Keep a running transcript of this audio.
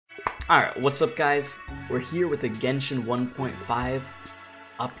Alright, what's up guys? We're here with the Genshin 1.5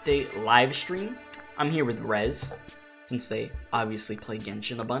 update live stream. I'm here with Rez, since they obviously play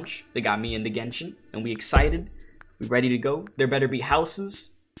Genshin a bunch. They got me into Genshin, and we excited. We ready to go. There better be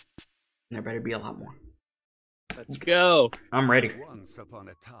houses, and there better be a lot more. Let's go. I'm ready. Once upon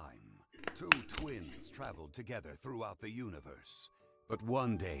a time, two twins traveled together throughout the universe. But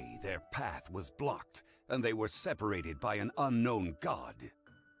one day, their path was blocked, and they were separated by an unknown god.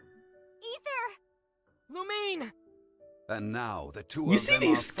 Lumine! And now the two You of see them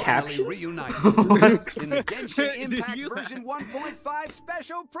these are finally captions? reunited in the Genshin Impact version 1.5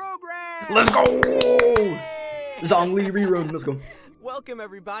 special program! Let's go! Hey! Zhongli rerun, let's go. Welcome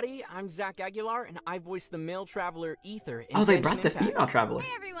everybody, I'm Zach Aguilar, and I voice the male traveler Ether in Oh, they Genshin brought the Impact. female traveler.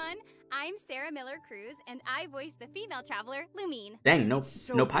 Hey everyone, I'm Sarah Miller-Cruz, and I voice the female traveler, Lumine. Dang, no It's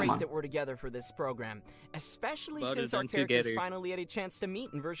so no great Paimon. that we're together for this program, especially Well since done our characters together. finally had a chance to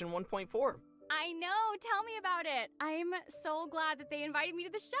meet in version 1.4. I know, tell me about it. I'm so glad that they invited me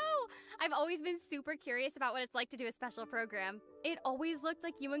to the show. I've always been super curious about what it's like to do a special program. It always looked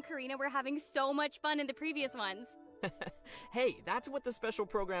like you and Karina were having so much fun in the previous ones. Hey, that's what the special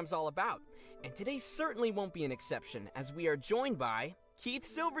program's all about. And today certainly won't be an exception, as we are joined by Keith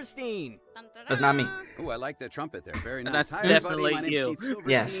Silverstein. Dun, dun, That's not me. dun. Oh, I like the trumpet there. Very nice. That's Hi, everybody. definitely My name's you. Keith Silverstein,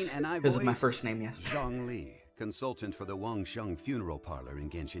 Yes, and I because of my voice first name, yes. Zhongli, consultant for the Wangsheng Funeral Parlor in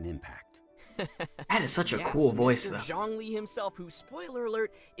Genshin Impact. That is such a Yes, cool voice, Mr. though. Zhongli himself, who, spoiler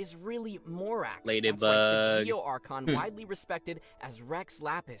alert, is really Morax. That's Ladybug. like the Geo Archon, Hmm. widely respected as Rex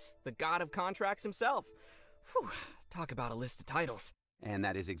Lapis, the god of contracts himself. Whew, talk about a list of titles. And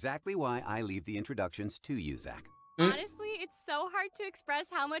that is exactly why I leave the introductions to you, Zach. Honestly, it's so hard to express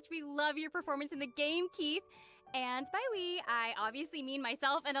how much we love your performance in the game, Keith. And by we, I obviously mean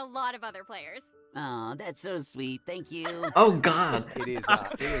myself and a lot of other players. Oh, that's so sweet. Thank you. Oh god. It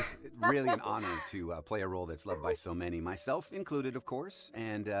is really an honor to play a role that's loved by so many, myself included, of course.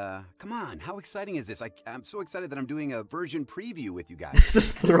 And come on, how exciting is this? I'm so excited that I'm doing a version preview with you guys. This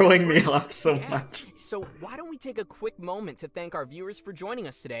is throwing me off so Yeah. much. So why don't we take a quick moment to thank our viewers for joining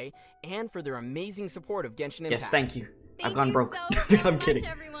us today and for their amazing support of Genshin Impact. Yes, thank you. Thank I've gone you broke. so I'm much, kidding.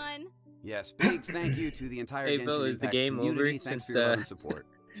 everyone. Yes, big thank you to the entire Hey, Genshin Bo, is the Impact game over community. Thanks since, for your love and support.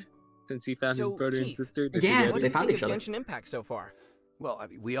 Since he found So, his brother and Keith, sister. they're Yeah, together. What do they you found think each of other. Genshin Impact so far? Well, I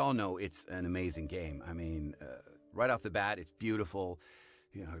mean, we all know it's an amazing game. I mean, right off the bat, it's beautiful.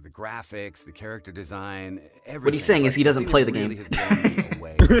 You know, the graphics, the character design, everything. What he's saying is he doesn't play the really game. has blown me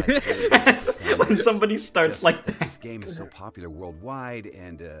away, has really been just the fan When base. somebody starts Just like that that. this game is so popular worldwide,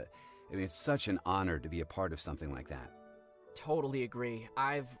 and I mean, it's such an honor to be a part of something like that. Totally agree.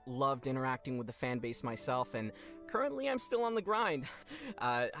 I've loved interacting with the fan base myself, and currently I'm still on the grind.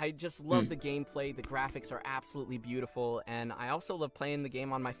 I just love the gameplay, the graphics are absolutely beautiful, and I also love playing the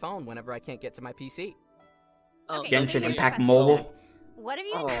game on my phone whenever I can't get to my PC. Oh, Okay, so Genshin here's a Impact question. Mobile. What have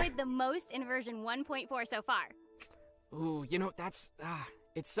you enjoyed the most in version 1.4 so far? Ooh, you know,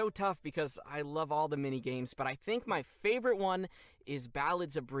 it's so tough because I love all the mini games, but I think my favorite one is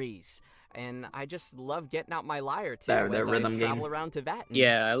Ballads of Breeze. And I just love getting out my lyre too That as rhythm I travel game. around to that and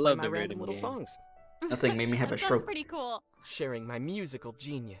Yeah, I play love my the random rhythm little game. songs, That thing made me have a That sounds stroke. pretty cool. sharing my musical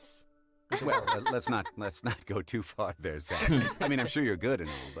genius. Well, let's not go too far there, Zach. I mean, I'm sure you're good and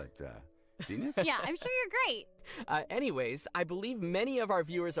all, but genius. Yeah, I'm sure you're great. Anyways, I believe many of our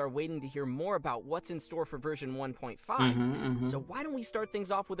viewers are waiting to hear more about what's in store for version 1.5. So why don't we start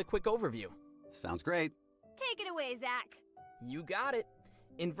things off with a quick overview? Sounds great. Take it away, Zach. You got it.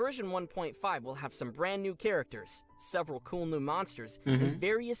 In version 1.5, we'll have some brand new characters, several cool new monsters, and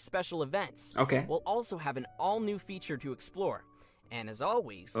various special events. Okay. We'll also have an all-new feature to explore. And as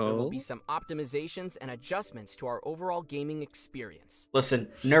always, there will Oh? be some optimizations and adjustments to our overall gaming experience. Listen,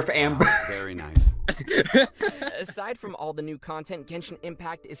 nerf Amber. Very nice. Aside from all the new content, Genshin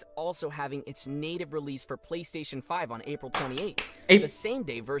Impact is also having its native release for PlayStation 5 on April 28th, the same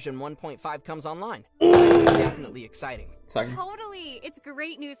day version 1.5 comes online. So that's definitely exciting. Sorry. Totally. It's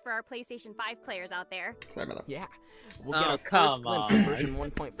great news for our PlayStation 5 players out there. Sorry about that. Yeah, we'll get Oh, a first come glimpse on. of version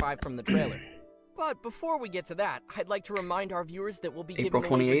 1.5 from the trailer. But before we get to that, I'd like to remind our viewers that we'll be April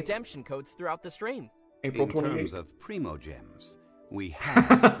giving away 28th? redemption codes throughout the stream. April In terms 28th. of Primo Gems, we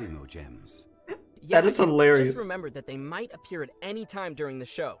have Primo Gems. Yeah, That is and hilarious. Just remember that they might appear at any time during the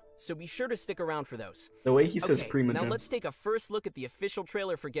show, so be sure to stick around for those. The way he says Okay, prima now gem. let's take a first look at the official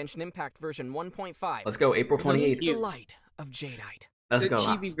trailer for Genshin Impact version 1.5. Let's go, April Beneath 28th. the light of Jadeite. Let's the go.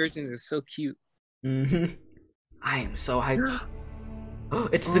 chibi version is so cute. I am so hyped. Oh,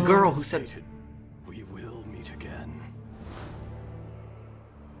 it's the girl who said. We will meet again.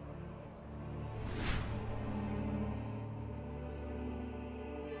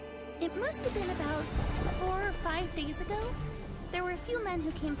 It must have been about 4 or 5 days ago. There were a few men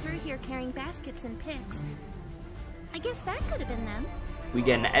who came through here carrying baskets and picks. I guess that could have been them. We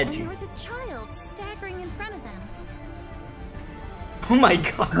getting And edgy. there was a child staggering in front of them. Oh my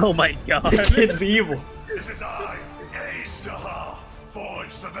god. Oh my god. The kid's evil. This is I, Ashtaha,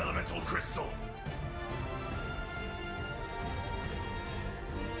 forged of elemental crystal.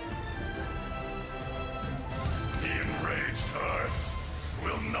 The enraged earth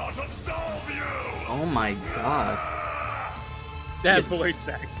will not absolve you! Oh my god. That voice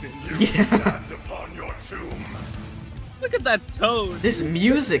acting. You Yeah. stand upon your tomb. Look at that tone. This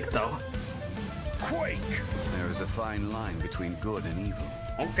music though. Quake! There is a fine line between good and evil.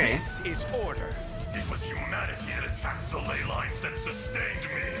 Okay. This is order. It was humanity that attacked the ley lines that sustained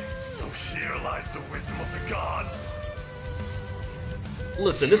me. So here lies the wisdom of the gods.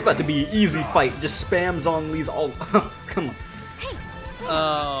 Listen, this about to be an easy fight. Just spam zhongli's all. Come on. Hey,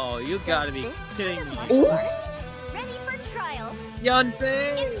 Oh, you gotta be this kidding is me. martial arts. Ready for trial.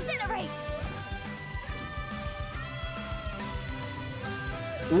 Yanfei! Incinerate!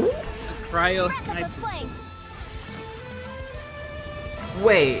 Ooh. Cryo Breath of the sniper. flame.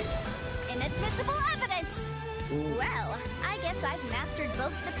 Wait. Inadmissible evidence! Well, I guess I've mastered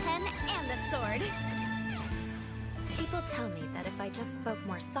both the pen and the sword. People tell me that if I just spoke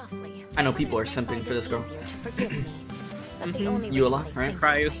more softly, I know people are others might simping find for it this girl. easier to forgive me. But the Mhm. only Eula, reason they right? think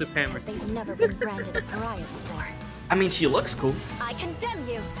Cryo that is Supremacy. because they've never been branded a pariah before. I mean, she looks cool. I condemn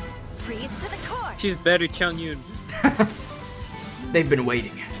you! Freeze to the core! She's better Chung Yun. They've been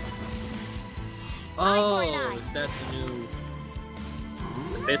waiting. Oh, 549. that's the new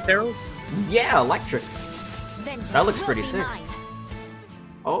Abyss Herald? Yeah, electric. Vengeance That looks will pretty be sick. mine.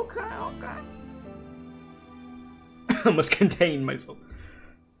 Okay, okay. I must contain myself.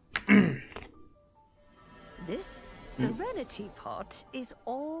 This Serenity Pot is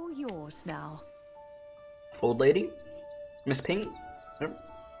all yours now. Old lady? Miss Pink?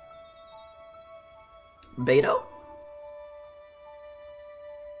 Beto?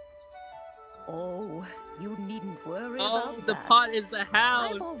 Oh, you needn't worry Oh, about the that. pot is the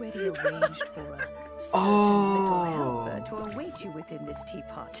house! I've already arranged for a certain Oh. little helper to await you within this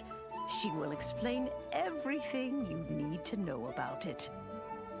teapot. She will explain everything you need to know about it.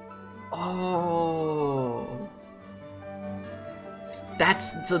 Oh.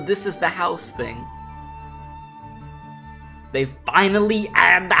 So this is the house thing. They finally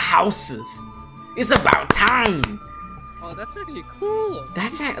add the houses. It's about time. Oh, that's actually cool.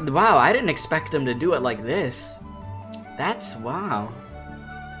 Wow, I didn't expect them to do it like this. That's wow.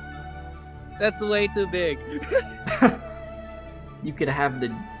 That's way too big. You could have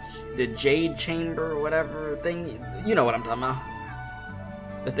the Jade Chamber or whatever thing. You know what I'm talking about.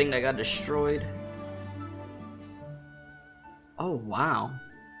 The thing that got destroyed. Oh wow.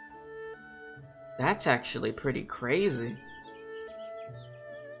 That's actually pretty crazy.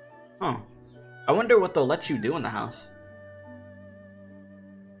 Huh. I wonder what they'll let you do in the house.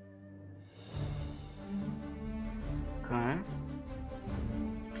 Okay.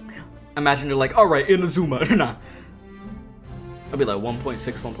 Imagine they're like, alright, Inazuma. Nah. I'll be like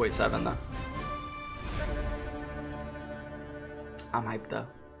 1.6, 1.7 though. I'm hyped though.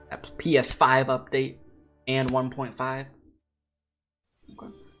 That PS5 update and 1.5.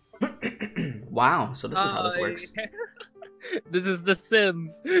 Okay. Wow, so this is how this works. Yeah. This is The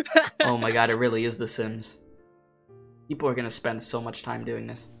Sims. Oh my god, it really is The Sims. People are gonna spend so much time doing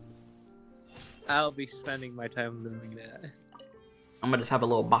this. I'll be spending my time doing that. I'm gonna just have a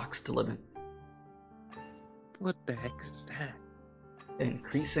little box to live in. What the heck is that?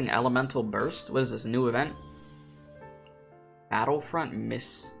 Increasing elemental burst? What is this, new event? Battlefront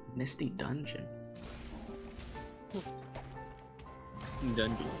Misty Dungeon.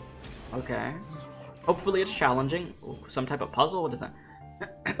 Dungeons. Okay. Hopefully it's challenging. Ooh, some type of puzzle? What is that?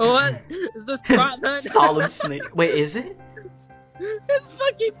 What? Is this prop pen? Solid Snake. Wait, is it? It's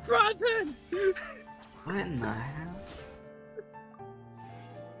fucking prop pen! What in the hell?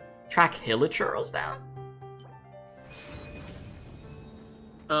 Track Hilichurls down?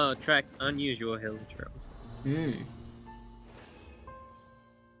 Oh, track unusual hill trails. Hmm.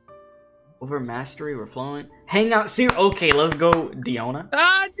 Over mastery, we're flowing. Hang out, see. Okay, let's go, Diona.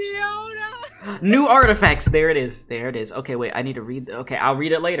 Ah, Diona! New artifacts. There it is. There it is. Okay, wait. I need to read. Okay, I'll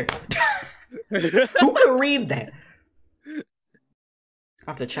read it later. Who can read that? I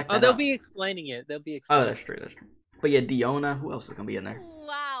have to check that Oh, they'll out. be explaining it. They'll be Oh, explaining that's true. That's true. But yeah, Diona. Who else is gonna be in there?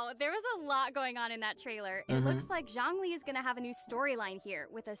 Wow, there was a lot going on in that trailer. It looks like Zhongli is gonna have a new storyline here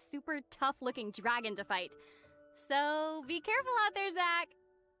with a super tough-looking dragon to fight. So be careful out there, Zach.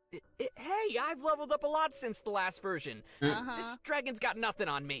 Hey, I've leveled up a lot since the last version. This dragon's got nothing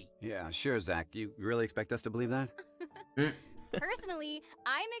on me. Yeah, sure, Zach. You really expect us to believe that? Personally,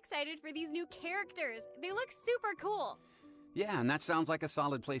 I'm excited for these new characters. They look super cool. Yeah, and that sounds like a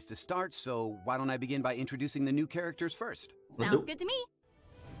solid place to start, so why don't I begin by introducing the new characters first? Sounds good to me.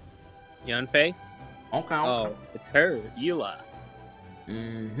 Yanfei? Okay. Oh, it's her, Eula.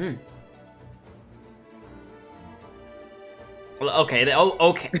 Well, okay.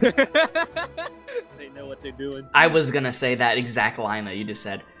 Okay. They know what they're doing. I was gonna say that exact line that you just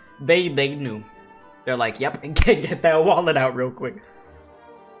said. They knew. They're like, yep, get that wallet out real quick.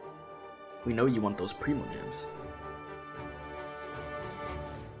 We know you want those primo gems.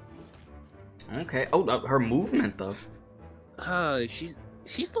 Okay. Oh, her movement though.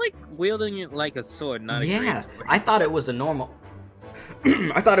 She's like wielding it like a sword, not a great sword. I thought it was a normal.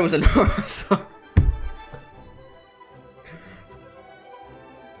 I thought it was a normal sword.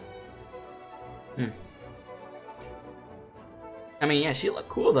 I mean, yeah, she looked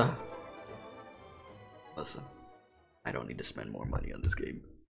cool though. Listen, I don't need to spend more money on this game.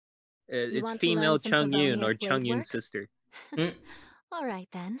 It's female Chungyun or Chungyun's sister. All right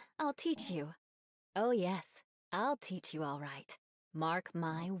then, I'll teach you. Oh yes, I'll teach you all right. Mark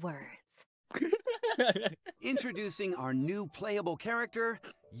my words. Introducing our new playable character,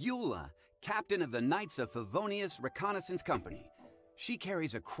 Eula, captain of the Knights of Favonius Reconnaissance Company. She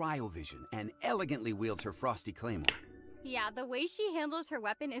carries a cryovision and elegantly wields her frosty claymore. Yeah, the way she handles her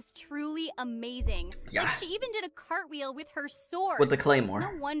weapon is truly amazing. Yeah. Like, she even did a cartwheel with her sword. With the claymore.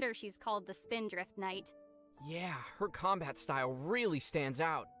 No wonder she's called the Spindrift Knight. Yeah, her combat style really stands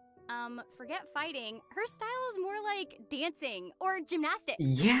out. Forget fighting. Her style is more like dancing or gymnastics.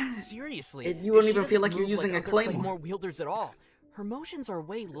 Yeah. Seriously. You won't she even feel doesn't like you're move using a other claymore. wielders at all. Her motions are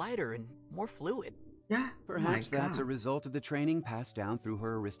way lighter and more fluid. Yeah. Perhaps that's a result of the training passed down through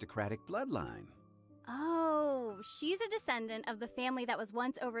her aristocratic bloodline. Oh, she's a descendant of the family that was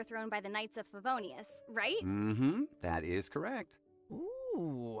once overthrown by the Knights of Favonius, right? Mm-hmm. That is correct.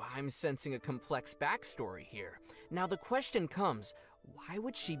 Ooh, I'm sensing a complex backstory here. Now the question comes, why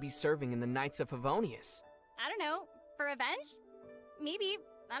would she be serving in the Knights of Favonius? I don't know. For revenge? Maybe.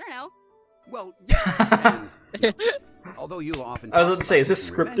 I don't know. Well, yes, and, although Eula often I was talks about to say, is about this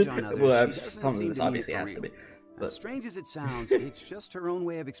taking revenge scripted? on others, Well, she doesn't some of seem this to mean obviously it for has to real. be. As But strange as it sounds, it's just her own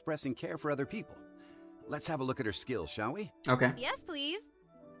way of expressing care for other people. Let's have a look at her skills, shall we? okay. Yes, please.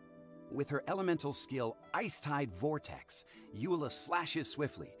 With her elemental skill, Ice Tide Vortex, Eula slashes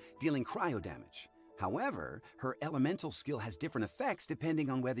swiftly, dealing cryo damage. However, her elemental skill has different effects depending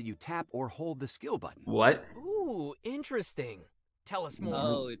on whether you tap or hold the skill button. What? Ooh, interesting. Tell us more.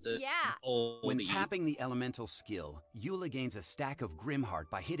 Oh, it's a When tapping the elemental skill, Eula gains a stack of Grimheart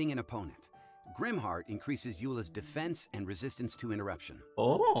by hitting an opponent. Grimheart increases Eula's defense and resistance to interruption.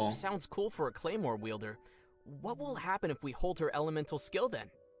 Oh. Sounds cool for a claymore wielder. What will happen if we hold her elemental skill then?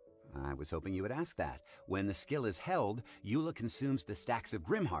 I was hoping you would ask that. When the skill is held, Eula consumes the stacks of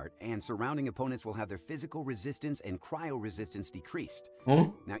Grimheart, and surrounding opponents will have their physical resistance and cryo resistance decreased.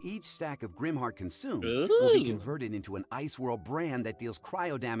 Oh. Now, each stack of Grimheart consumed will be converted into an Ice World brand that deals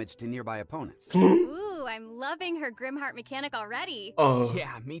cryo damage to nearby opponents. Ooh, I'm loving her Grimheart mechanic already. Oh.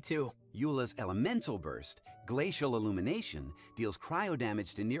 Yeah, me too. Eula's Elemental Burst, Glacial Illumination, deals cryo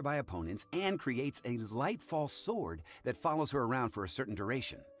damage to nearby opponents and creates a Lightfall sword that follows her around for a certain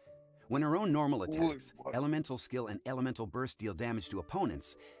duration. When her own normal attacks, Elemental Skill and Elemental Burst deal damage to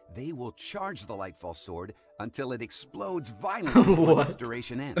opponents, they will charge the Lightfall sword until it explodes violently once its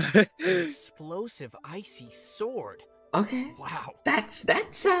duration ends. Explosive icy sword. Okay. Wow. That's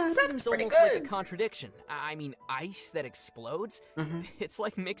Seems pretty almost good. like a contradiction. I mean, ice that explodes? It's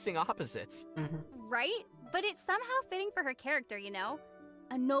like mixing opposites. Right? But it's somehow fitting for her character, you know?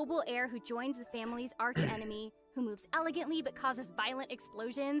 A noble heir who joins the family's arch-enemy, who moves elegantly but causes violent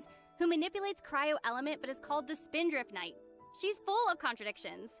explosions, who manipulates cryo element but is called the Spindrift Knight. She's full of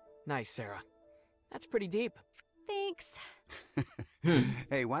contradictions. Nice, Sarah. That's pretty deep. Thanks.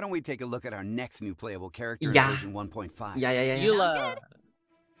 Hey, why don't we take a look at our next new playable character in Yeah. version 1.5? Yeah. Eula.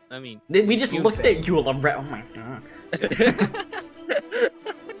 I mean, We just Yanfei. looked at Eula. Oh my god.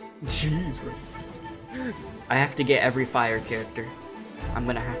 Jeez, bro. I have to get every fire character. I'm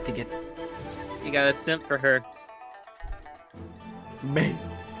gonna have to get. You gotta simp for her. Man.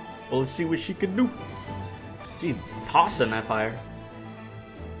 Well, let's see what she can do. She's tossing that fire.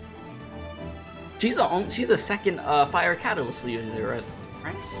 She's the second fire catalyst user,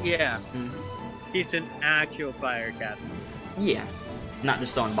 right? Yeah. She's an actual fire captain. Yeah. Not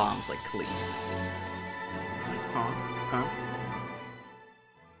just throwing bombs like Klee.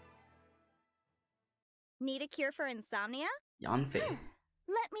 Need a cure for insomnia? Yanfei.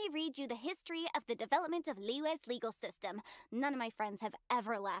 Let me read you the history of the development of Liyue's legal system. None of my friends have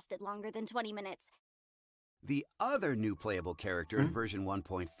ever lasted longer than 20 minutes. The other new playable character in version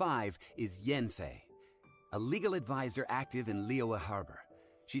 1.5 is Yanfei, a legal advisor active in Liyue Harbor.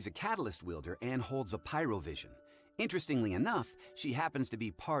 She's a catalyst wielder and holds a pyrovision. Interestingly enough, she happens to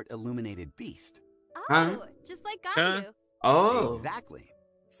be part illuminated beast. Oh, just like Gayu. Oh. Exactly.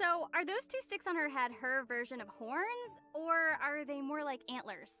 So, are those two sticks on her head her version of horns, or are they more like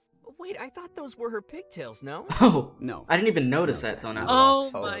antlers? Wait, I thought those were her pigtails, no? Oh. No. I didn't even notice No, that till now. Oh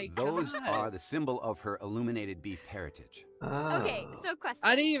my Those god. are the symbol of her illuminated beast heritage. Oh. Okay, so question.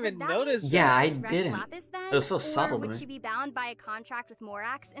 I didn't even Would that mean notice she Yeah, I is Rex didn't. Lapis, then? It was so subtle Or to would me. she be bound by a contract with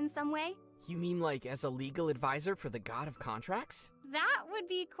Morax in some way? You mean like as a legal advisor for the god of contracts? That would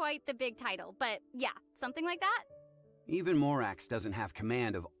be quite the big title, but yeah, something like that. Even Morax doesn't have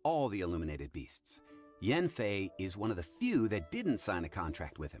command of all the illuminated beasts. Yanfei is one of the few that didn't sign a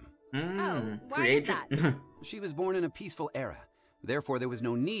contract with him. Why free is agent. She was born in a peaceful era. Therefore, there was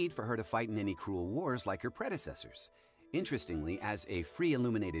no need for her to fight in any cruel wars like her predecessors. Interestingly, as a free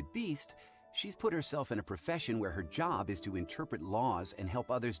illuminated beast, she's put herself in a profession where her job is to interpret laws and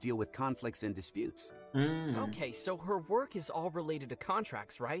help others deal with conflicts and disputes. Okay, so her work is all related to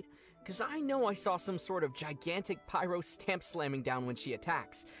contracts, right? Because I know I saw some sort of gigantic pyro stamp slamming down when she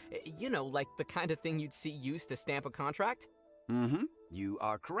attacks. You know, like the kind of thing you'd see used to stamp a contract? Mm-hmm. You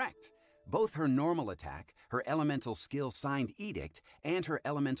are correct. Both her normal attack, her elemental skill signed edict, and her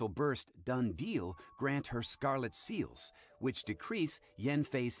elemental burst done deal grant her scarlet seals, which decrease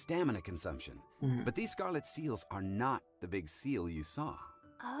Yanfei's stamina consumption. But these scarlet seals are not the big seal you saw.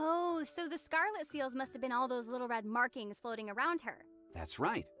 Oh, so the scarlet seals must have been all those little red markings floating around her. That's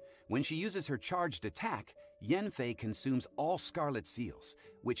right. When she uses her charged attack, Yanfei consumes all scarlet seals,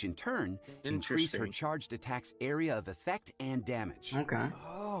 which in turn increase her Interesting. charged attack's area of effect and damage. Okay.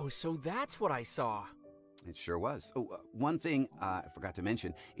 Oh, so that's what I saw. It sure was. Oh, one thing I forgot to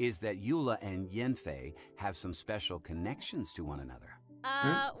mention is that Eula and Yanfei have some special connections to one another.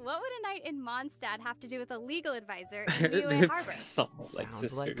 What would a night in Mondstadt have to do with a legal advisor in Liyue Harbor? Sounds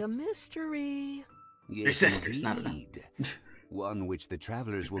like a mystery. Yes, They're sisters, not indeed. One which the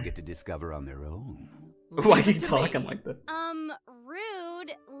travelers will get to discover on their own. Why are you talking like that?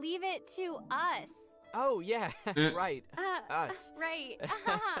 Rude. Leave it to us. Oh, yeah, right. Us. Right.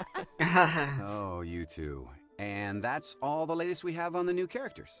 Oh, you two. And that's all the latest we have on the new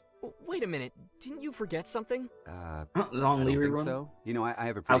characters. Wait a minute, didn't you forget something? I Zhongli don't think rerun? so. You know, I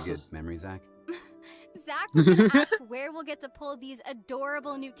have a pretty Houses. good memory, Zach. Zach was gonna ask where we'll get to pull these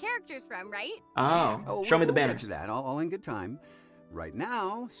adorable new characters from, right? Oh, show me the we'll get banners. to that, all in good time. Right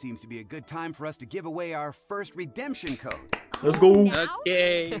now seems to be a good time for us to give away our first redemption code. Let's go. Now?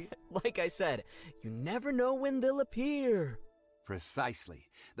 Okay. Like I said, you never know when they'll appear. Precisely.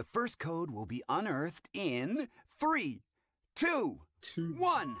 The first code will be unearthed in 3, 2,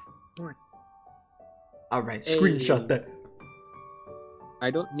 1. All right, screenshot that.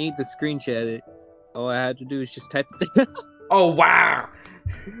 I don't need to screenshot it. All I had to do is just type it down. Oh, wow.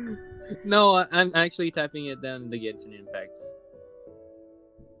 No, I'm actually typing it down in the Genshin Impacts.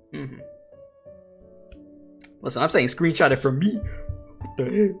 Listen, I'm saying screenshot it for me. What the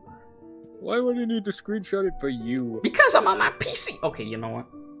hell? Why would I need to screenshot it for you? Because I'm on my PC. Okay, you know what?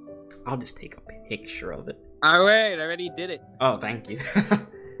 I'll just take a picture of it. Alright, I already did it. Oh, thank you.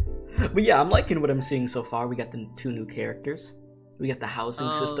 But yeah, I'm liking what I'm seeing so far. We got the 2 new characters. We got the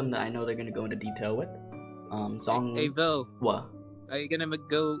housing system that I know they're gonna go into detail with. Zhongli. Hey, Vo. What? Are you gonna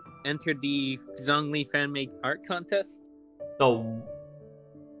go enter the Zhongli fan-made art contest? Oh.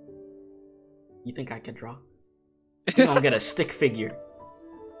 You think I can draw? You don't get a stick figure.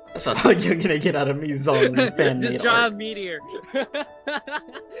 That's not all you're gonna get out of me, Zhongli fan-made Just draw art. a meteor.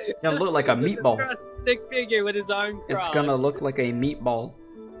 Gonna look like a meatball. Just draw a stick figure with his arm crossed. It's gonna look like a meatball.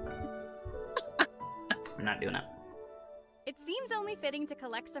 I'm not doing that. It seems only fitting to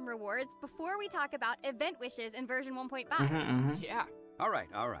collect some rewards before we talk about event wishes in version 1.5. Yeah. All right.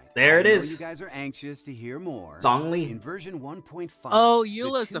 There it I know is. You guys are anxious to hear more. Zhongli. In version 1.5, Oh, the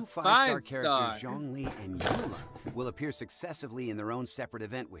Eula's 2 a 5-star 5-star. characters Zhongli and Eula will appear successively in their own separate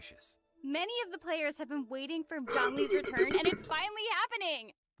event wishes. Many of the players have been waiting for Zhongli's return, and it's finally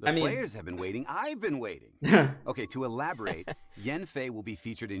happening! The players have been waiting. I've been waiting. Okay, to elaborate, Yanfei will be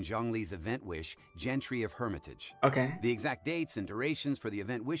featured in Zhongli's event wish, Gentry of Hermitage. Okay. The exact dates and durations for the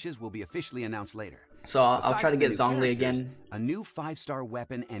event wishes will be officially announced later. So I'll Aside try to from the get new Zhongli characters, again. A new 5-star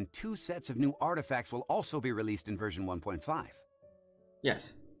weapon and 2 sets of new artifacts will also be released in version 1.5.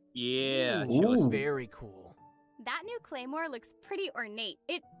 Yes. Yeah. Ooh. Very cool. That new claymore looks pretty ornate.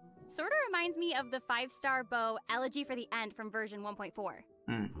 It sort of reminds me of the 5-star bow Elegy for the End from version 1.4.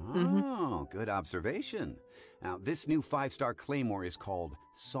 Oh, good observation. Now, this new 5-star claymore is called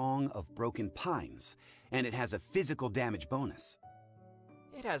Song of Broken Pines, and it has a physical damage bonus.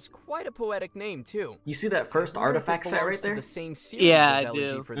 It has quite a poetic name, too. You see that first artifact set right there? The same series Yeah, as I Elegy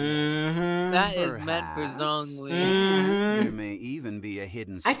do. for the That is meant for Perhaps. Zhongli. There may even be a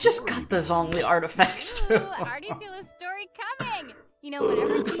hidden I just story got the behind Zhongli artifacts Ooh, too. I already feel a story coming. You know,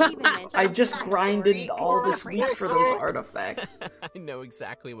 whenever you even mention I a just story, grinded I all just wanna this break week my for those heart. artifacts. I know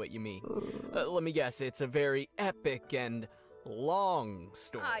exactly what you mean. Let me guess, it's a very epic and long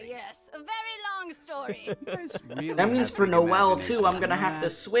story. Ah, yes, a very long story. You guys really That means have for big Noelle too, I'm imaginations, gonna you know have to that?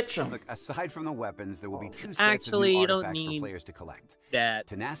 switch them. Look, aside from the weapons, there will be 2 sets Actually, of new you don't artifacts for need players to collect. that.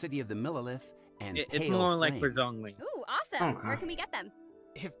 Tenacity of the Millilith and It's Pale more like for Flame. Zhongli. Ooh, awesome. Okay. Where can we get them?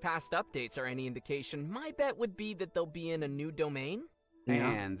 If past updates are any indication, my bet would be that they'll be in a new domain. Yeah.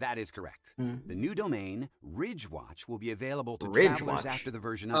 And that is correct. Mm. The new domain, Ridgewatch, will be available to Ridgewatch. travelers after the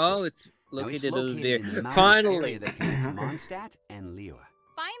version update. Oh, it's Now, located, located over there. in the mountainous Finally! area that connects Okay. Mondstadt and Liyue.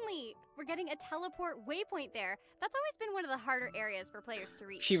 Finally, we're getting a teleport waypoint there. That's always been one of the harder areas for players to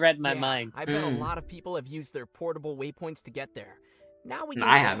reach. She read my Yeah, mind. I bet a Mm. lot of people have used their portable waypoints to get there. Now we can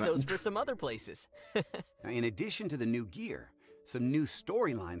I save haven't. those for some other places. Now, in addition to the new gear, some new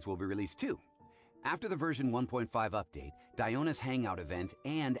storylines will be released too. After the version 1.5 update, Diona's Hangout event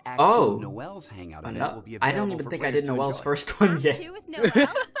and Act 2 Oh. of Noelle's Hangout event No, will be I available don't even for think I players did to Noelle's enjoy. first one Act yet. 2 with Noelle?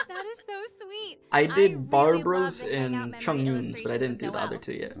 That is so sweet. I did really Barbara's love the Hangout and memory Chungyun's, but I illustrations didn't with do the other Noelle.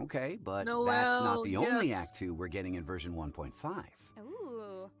 two yet. Okay, but that's Noelle, not the only yes. Act 2 we're getting in version 1.5.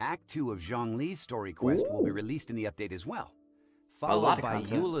 Ooh. Act 2 of Zhongli's story quest will be Ooh. released in the update as well, lot followed of by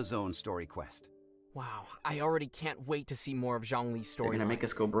content. Eula's own story quest. Wow, I already can't wait to see more of Zhongli's They're story. gonna make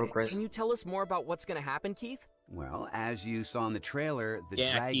us go broke, Rez. Can you tell us more about what's gonna happen, Keith? Well, as you saw in the trailer, the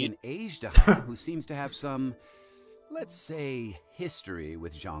Yeah, dragon Azhdaha, who seems to have some, let's say, history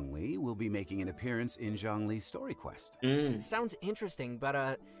with Zhongli, will be making an appearance in Zhongli's story quest. Mm. Sounds interesting,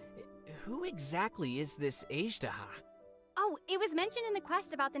 but who exactly is this Azhdaha? Oh, it was mentioned in the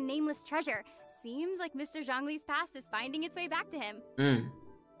quest about the nameless treasure. Seems like Mr. Zhongli's past is finding its way back to him. Mm.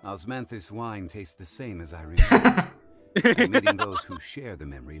 Osmanthus wine tastes the same as I remember. And meeting those who share the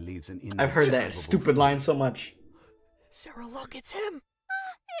memory leaves an I've heard that indescribable stupid feeling. line so much. Sarah, look, it's him!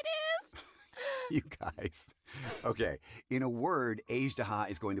 It is! You guys. Okay, in a word,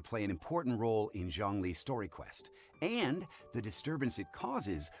 Azhdaha is going to play an important role in Zhongli's story quest. And the disturbance it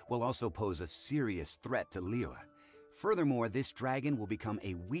causes will also pose a serious threat to Liyue. Furthermore, this dragon will become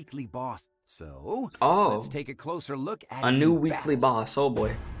a weekly boss. So, let's take a closer look at A it new in weekly battle. boss, oh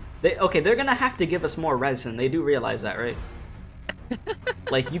boy. They're gonna have to give us more resin. They do realize that, right?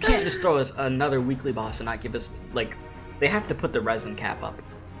 Like, you can't just throw us another weekly boss and not give us, like, they have to put the resin cap up.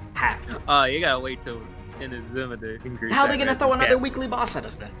 Have to. Oh, you gotta wait till Inazuma to increase. How are that they gonna resin throw another cap. weekly boss at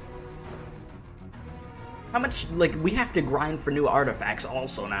us then? How much, like, we have to grind for new artifacts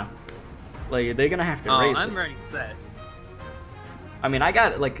also now. Like, they're gonna have to Oh, raise I'm this. already set. I mean, I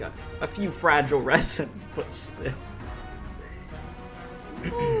got, like, a few fragile resin, but still.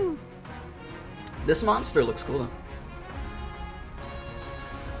 This monster looks cool, though.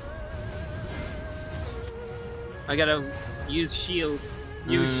 I gotta use shields.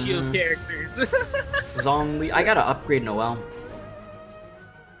 Use shield characters. Zhongli. I gotta upgrade Noelle.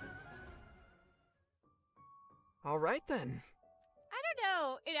 Alright then. I don't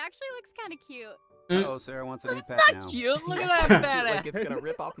know. It actually looks kind of cute. Oh, Sarah wants a new It's pet not now. cute. Look at that badass. Like it's gonna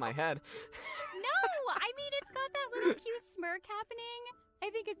rip off my head. No, I mean, it's got that little cute smirk happening. I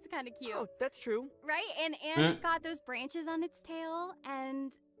think it's kind of cute. Oh, that's true. Right? And it's got those branches on its tail.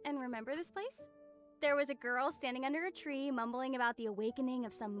 And remember this place? There was a girl standing under a tree mumbling about the awakening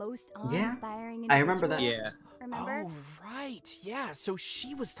of some most awe-inspiring I remember that. individual. Yeah. Remember? Oh, right. Yeah, so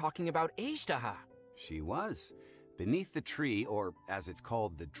she was talking about Azhdaha. She was. Beneath the tree, or as it's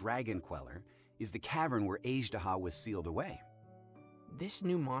called, the Dragon Queller, is the cavern where Azhdaha was sealed away. This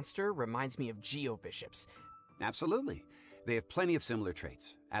new monster reminds me of Geoviships. Absolutely. They have plenty of similar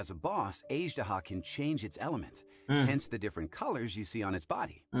traits. As a boss, Azhdaha can change its element, hence the different colors you see on its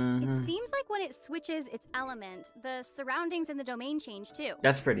body. It seems like when it switches its element, the surroundings in the domain change too.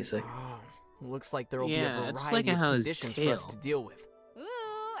 That's pretty sick. Oh, looks like there will Yeah, be a it's variety like how of his conditions for us tail. to deal with.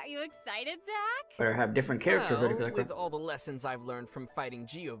 Ooh, are you excited, Zach? Better have different character Well, vertical. with all the lessons I've learned from fighting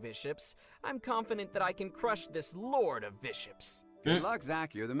Geoviships, I'm confident that I can crush this Lord of Viships. Good luck,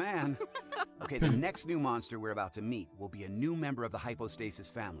 Zach. You're the man. Okay, the next new monster we're about to meet will be a new member of the Hypostasis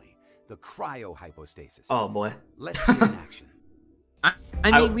family, the Cryo-Hypostasis. Oh boy. Let's see it in action.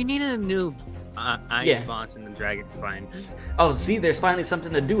 I mean, we needed a new ice Yeah. boss in the Dragon Spine. Oh, see, there's finally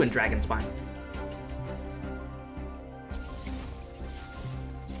something to do in Dragon Spine.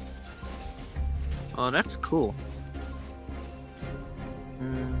 Oh, that's cool.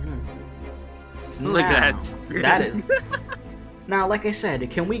 Mm-hmm. Look at that. That is. Now, like I said,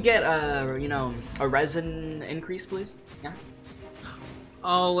 can we get a resin increase, please? Yeah.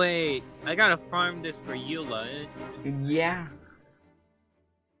 Oh wait, I gotta farm this for eula. Yeah.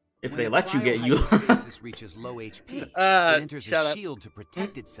 If When they a let you get eula. cryohypostasis reaches low HP, it enters a shield to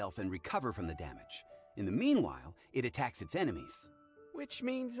protect itself and recover from the damage. In the meanwhile, it attacks its enemies. Which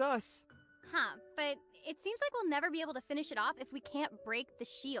means us. Huh, but it seems like we'll never be able to finish it off if we can't break the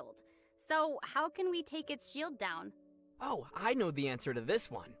shield. So how can we take its shield down? Oh, I know the answer to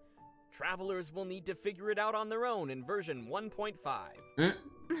this one. Travelers will need to figure it out on their own in version 1.5.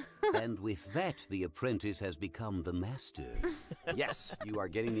 And with that, the apprentice has become the master. Yes, you are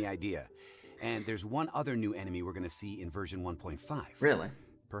getting the idea. And there's one other new enemy we're going to see in version 1.5. Really?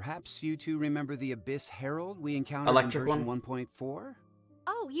 Perhaps you two remember the Abyss Herald we encountered Electric in version one? 1.4?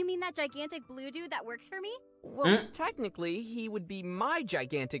 Oh, you mean that gigantic blue dude that works for me? Well, technically, he would be my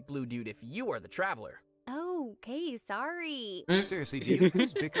gigantic blue dude if you are the traveler. Oh, okay, sorry. Seriously, do you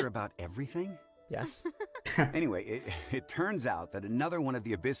guys bicker about everything? Yes. Anyway, it turns out that another one of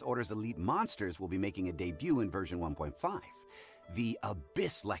the Abyss Order's elite monsters will be making a debut in version 1.5. The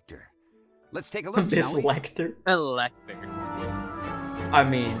Abyss Lector. Let's take a look, Abyss shall we? Lector? Elector. I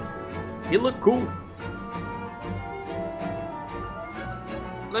mean, he looked cool.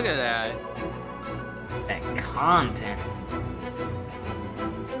 Look at that. That content.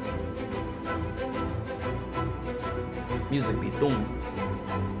 Music be doom.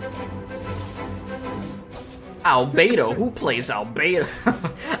 Albedo? Who plays Albedo?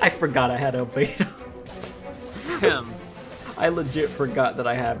 I forgot I had Albedo. I legit forgot that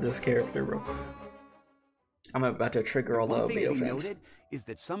I have this character, bro. I'm about to trigger all the One thing to Albedo be fans. noted is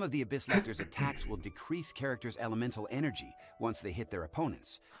that some of the Abyss Lector's attacks will decrease characters' elemental energy once they hit their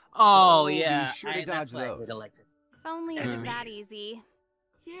opponents. Oh So yeah, be sure to dodge that's why I hate those. electric. If only it was that Enemies. easy.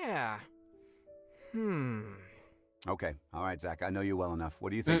 Yeah. Okay, all right, Zach, I know you well enough.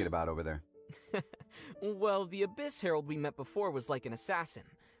 What are you thinking about over there? Well, the Abyss Herald we met before was like an assassin,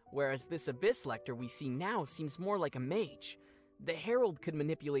 whereas this Abyss Lector we see now seems more like a mage. The Herald could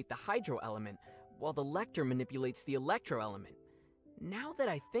manipulate the Hydro element, while the Lector manipulates the Electro element. Now that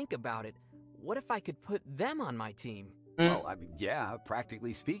I think about it, what if I could put them on my team? Well, I mean, yeah,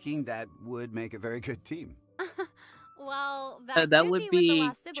 practically speaking, that would make a very good team. Well, That could would be, be what the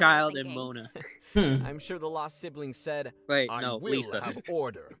Lost Sibling was Child and thinking. Mona. I'm sure the Lost Sibling said, Wait, I no, will Lisa. have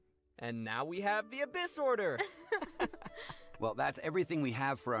order. and now we have the Abyss Order. Well, that's everything we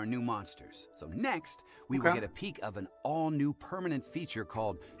have for our new monsters. So next, we will get a peek of an all-new permanent feature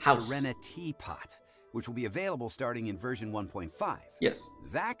called House. Serena Teapot, which will be available starting in version 1.5. Yes.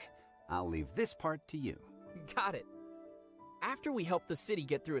 Zach, I'll leave this part to you. Got it. After we helped the city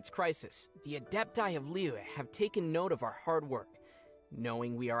get through its crisis, the Adepti of Liyue have taken note of our hard work.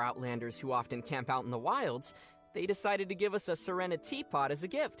 Knowing we are outlanders who often camp out in the wilds, they decided to give us a Serena Teapot as a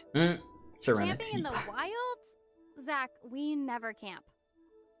gift. Serena Camping in the wilds? Zach, we never camp.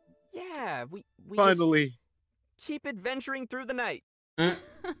 Yeah, we Finally. just keep adventuring through the night.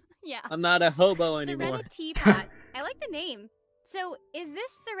 Yeah. I'm not a hobo anymore. Serena Teapot. I like the name. So, is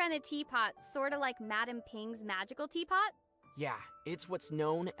this Serena Teapot sort of like Madame Ping's magical teapot? Yeah, it's what's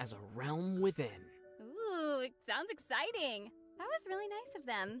known as a realm within. Ooh, it sounds exciting. That was really nice of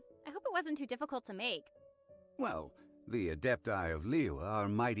them. I hope it wasn't too difficult to make. Well, the Adepti of Liyue are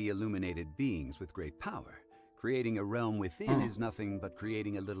mighty illuminated beings with great power. Creating a realm within is nothing but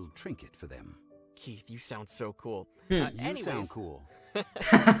creating a little trinket for them. Keith, you sound so cool. You Anyways, sound cool.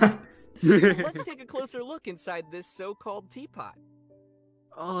 let's take a closer look inside this so-called teapot.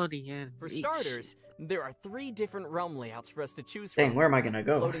 Oh, the end. For starters, there are 3 different realm layouts for us to choose from. Dang, where am I gonna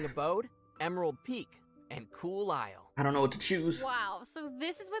go? Floating Abode, Emerald Peak, and Cool Isle. I don't know what to choose. Wow, so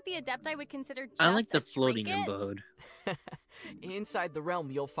this is what the Adepti would consider just I like the a floating trinket? abode. Inside the realm,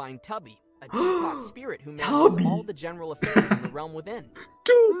 you'll find Tubby, a teapot spirit who manages Tubby! all the general affairs in the realm within.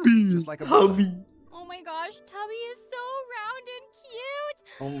 Tubby! Just like a Tubby! Oh my gosh, Tubby is so round and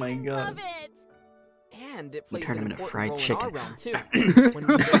cute! Oh my Love god. it! And it We'll plays turn an him into important fried role in our chicken. realm too. When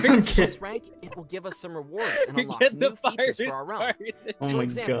we get Okay. this rank, it will give us some rewards and unlock Get the new features fire for our realm. started. Oh For my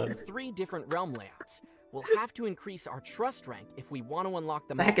example, god. 3 different realm layouts. We'll have to increase our trust rank if we want to unlock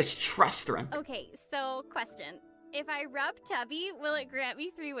them The all. heck is trust rank? Okay, so question. If I rub Tubby, will it grant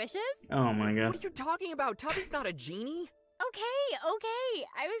me 3 wishes? Oh my god. What are you talking about? Tubby's not a genie. Okay.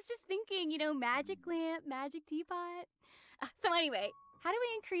 I was just thinking, magic lamp, magic teapot. So anyway, how do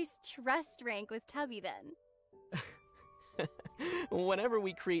we increase trust rank with Tubby then? Whenever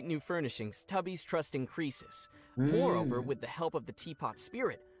we create new furnishings, Tubby's trust increases. Moreover, with the help of the teapot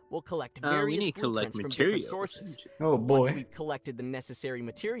spirit, We'll collect We various need to collect blueprints from different materials. sources. Oh Once boy. we've collected the necessary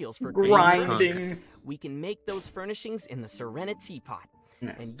materials for creating Grinding. furnishings, we can make those furnishings in the Serena Teapot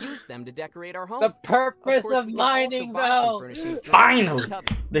Nice. and use them to decorate our home. The purpose course, of we can also mining, buy some though. furnishings to Finally! tub.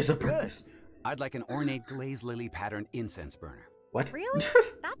 There's a purpose. I'd like an ornate glazed lily patterned incense burner. What? Really?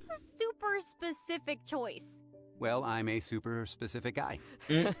 That's a super specific choice. Well, I'm a super specific guy.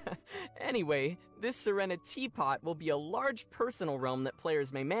 Anyway, this Serena Teapot will be a large personal realm that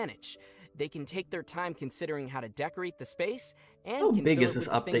players may manage. They can take their time considering how to decorate the space and How can big fill is it this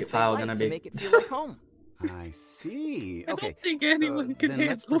with the things update they file like gonna to be? make it feel like home. I see. I Okay. don't think anyone can then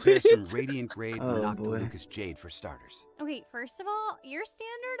let's handle prepare some it. radiant grade Oh, boy. Noctilucous jade for starters. Okay, first of all, your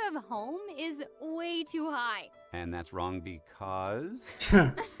standard of home is way too high. And that's wrong because...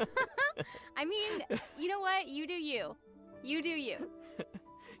 I mean, you know what? You do you. You do you.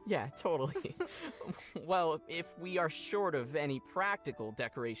 Yeah, totally. Well, if we are short of any practical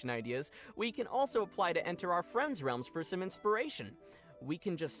decoration ideas, we can also apply to enter our friends' realms for some inspiration. We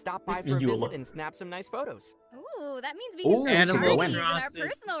can just stop by for a Eula. visit and snap some nice photos. Ooh, that means we Ooh, can we throw can go parties in. in our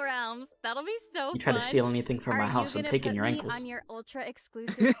personal realms. That'll be so You try to fun. steal anything from my house, Are I'm you taking gonna your put ankles. me on your ultra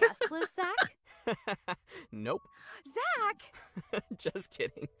exclusive guest list, Zach? Nope. Zach! Just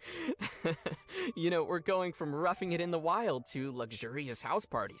kidding. You know, we're going from roughing it in the wild to luxurious house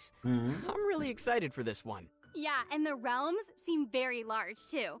parties. Mhm. I'm really excited for this one. Yeah, and the realms seem very large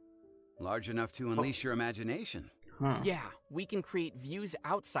too. Large enough to unleash your imagination. Huh. Yeah, we can create views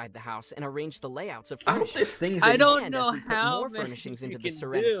outside the house and arrange the layouts of I hope furnishings. there's things I that don't And know as we put how more many furnishings you into the can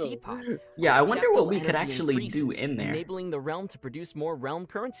Serena do. Teapot, Yeah, I wonder what depthal we could energy actually do increases, in there. enabling the realm to produce more realm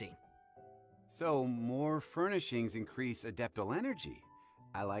currency. So more furnishings increase adeptal energy.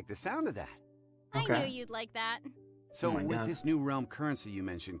 I like the sound of that. I Okay. knew you'd like that. So Oh my with God. this new realm currency you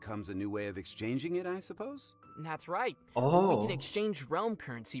mentioned comes a new way of exchanging it, I suppose? That's right. Oh. We can exchange realm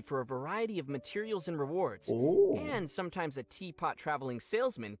currency for a variety of materials and rewards. Oh. And sometimes a teapot traveling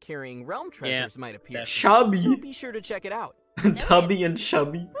salesman carrying realm treasures might appear. Chubby. So be sure to check it out. Tubby and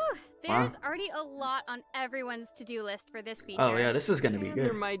chubby. Whew, there's already a lot on everyone's to-do list for this feature. Oh yeah, this is gonna be And there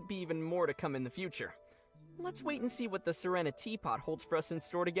good. might be even more to come in the future. Let's wait and see what the Serena Teapot holds for us in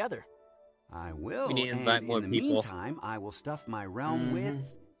store together. I will. We need to and invite more in the people. meantime, I will stuff my realm Mhm.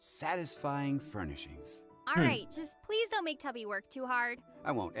 with satisfying furnishings. All right, just please don't make Tubby work too hard.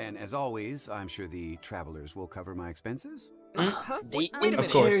 I won't, and as always, I'm sure the travelers will cover my expenses. Huh? The Wait a Of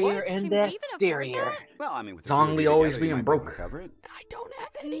minute. course. interior What? and Can the we even afford exterior. that? Well, I mean, with the Zhongli two of you always together, you being might be able to broke. Cover it. I don't have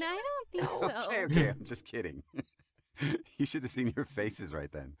And any. I don't think so. Okay, okay, I'm just kidding. You should have seen your faces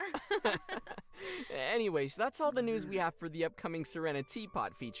right then. Anyways, that's all the news we have for the upcoming Serena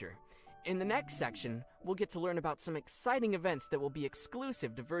Teapot feature. In the next section, we'll get to learn about some exciting events that will be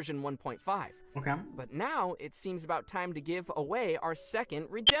exclusive to version 1.5. Okay. But now, it seems about time to give away our second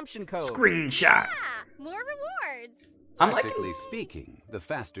redemption code. Screenshot. Ah, more rewards. I'm like, Practically speaking, the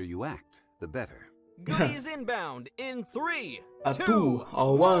faster you act, the better. Goodies inbound in 3, a 2, 2,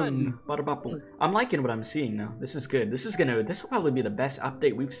 a 1. Bada-ba-boom. I'm liking what I'm seeing now. This is good. This will probably be the best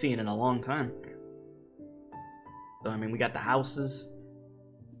update we've seen in a long time. So, I mean, we got the houses.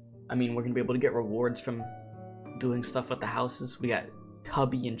 I mean, we're gonna be able to get rewards from doing stuff with the houses. We got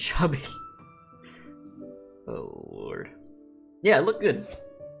Tubby and Chubby. Oh, Lord. Yeah, it looked good.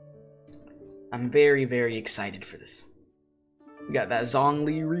 I'm very, very excited for this. We got that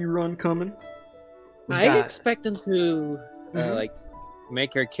Zhongli rerun coming. We I got- expect them to Mhm. like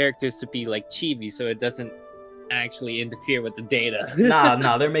make our characters to be like chibi, so it doesn't actually interfere with the data.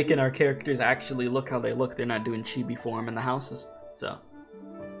 nah, they're making our characters actually look how they look. They're not doing chibi form in the houses. So,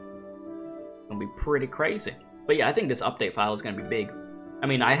 it's gonna be pretty crazy. But yeah, I think this update file is gonna be big. I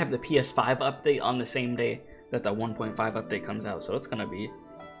mean, I have the PS5 update on the same day that the 1.5 update comes out, so it's gonna be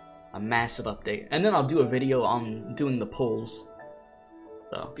a massive update. And then I'll do a video on doing the polls.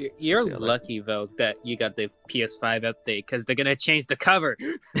 So, You're see how that- lucky, though, that you got the PS5 update, because they're gonna change the cover.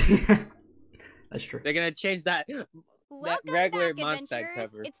 That's true. They're gonna change that Welcome regular back, Mondstadt adventurers.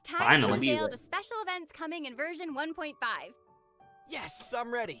 cover. It's time Finally. to unveil the special events coming in version 1.5. Yes,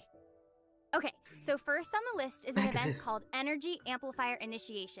 I'm ready. Okay, so first on the list is an Heck is event this? called Energy Amplifier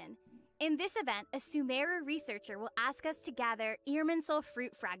Initiation. In this event, a Sumeru researcher will ask us to gather Irminsul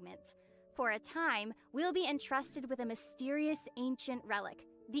fruit fragments. For a time, we'll be entrusted with a mysterious ancient relic,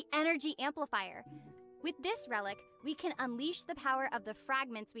 the Energy Amplifier. With this relic, we can unleash the power of the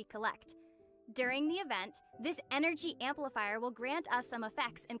fragments we collect. During the event, this Energy Amplifier will grant us some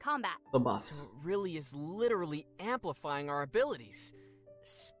effects in combat. The So buffs. it really is literally amplifying our abilities.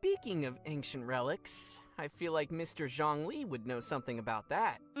 Speaking of ancient relics, I feel like Mr. Zhongli would know something about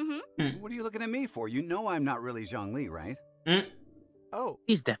that. Mm-hmm. What are you looking at me for? You know I'm not really Zhongli, right? Oh,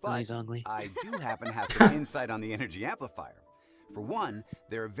 He's definitely But zhongli. I do happen to have some insight on the energy amplifier. For one,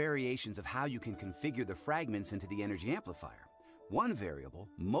 there are variations of how you can configure the fragments into the energy amplifier. One variable,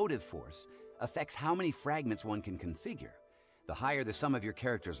 motive force, affects how many fragments one can configure. The higher the sum of your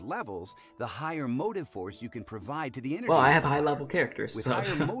character's levels, the higher motive force you can provide to the energy Well, I have amplifier. high-level characters, With so...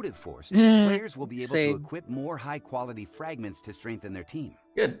 higher motive force, players will be able to Same. equip more high-quality fragments to strengthen their team.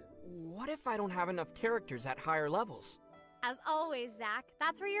 Good. what if I don't have enough characters at higher levels? As always, Zach,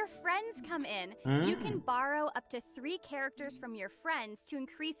 that's where your friends come in. You can borrow up to 3 characters from your friends to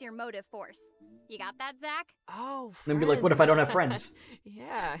increase your motive force. You got that, Zach? Oh, Then be like, what if I don't have friends?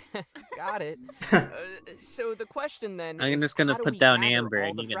 Yeah, got it. So the question then I'm is, just gonna how do put we down gather Amber all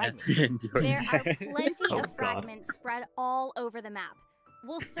and the you're gonna fragments? There are plenty Oh, of God. fragments spread all over the map.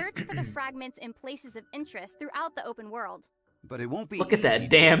 We'll search for the fragments in places of interest throughout the open world. But it won't be Look at easy that to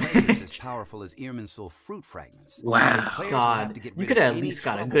get damn treasures image. as powerful as Irminsul fruit fragments. Wow. Players will have God, to get you rid could of have at any least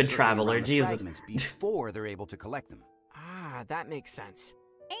got a trouble good circling traveler, around the Jesus. fragments before they're able to collect them. Ah, that makes sense.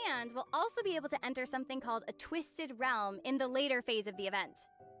 And we'll also be able to enter something called a Twisted Realm in the later phase of the event.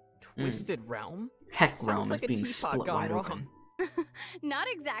 Twisted Realm? Heck Sounds realm like is a being teapot split gone wide wrong. open. Not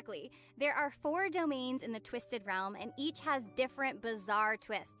exactly. There are 4 domains in the Twisted Realm, and each has different bizarre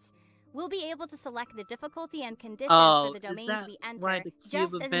twists. We'll be able to select the difficulty and conditions for the is domains that we why enter, the cube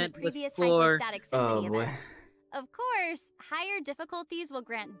just as in event the was previous for- Hypostatic Oh Symphony boy. event. Of course, higher difficulties will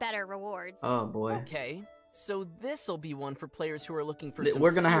grant better rewards. Oh boy. Okay, so this'll be one for players who are looking for Th- some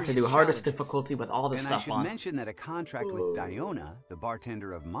We're gonna have to do serious hardest challenges. difficulty with all the And I stuff should on. mention that a contract with Diona, the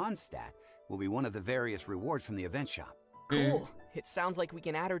bartender of Mondstadt, will be one of the various rewards from the event shop. Cool. It sounds like we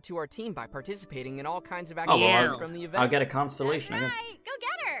can add her to our team by participating in all kinds of Oh, well, activities I'll- from the event. I'll get a constellation, That's I right, go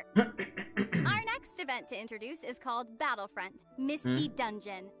get her! Our next event to introduce is called Battlefront, Misty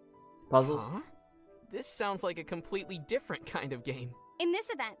Dungeon. guess. Puzzles? Huh? This sounds like a completely different kind of game. In this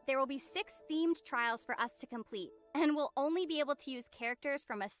event, there will be 6 themed trials for us to complete, and we'll only be able to use characters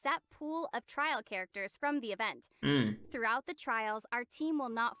from a set pool of trial characters from the event. Throughout the trials, our team will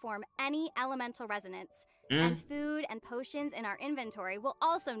not form any elemental resonance, and food and potions in our inventory will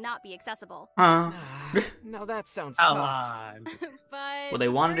also not be accessible. Huh. Now that sounds Come tough. on. But Well, they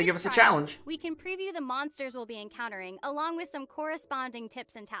wanted for to give each us a trial, challenge. We can preview the monsters we'll be encountering, along with some corresponding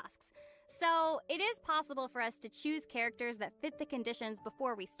tips and tasks. So it is possible for us to choose characters that fit the conditions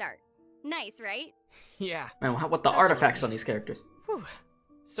before we start. Nice, right? Yeah. Man, what the That's artifacts right. on these characters? Whew.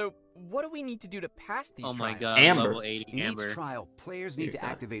 So, what do we need to do to pass these Oh my trials? god, Amber. level 80 In Amber. each trial, players need Dear to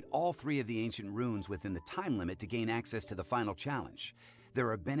God. activate all 3 of the ancient runes within the time limit to gain access to the final challenge. There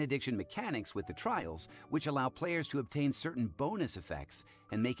are benediction mechanics with the trials, which allow players to obtain certain bonus effects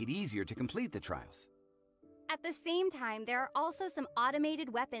and make it easier to complete the trials. At the same time, there are also some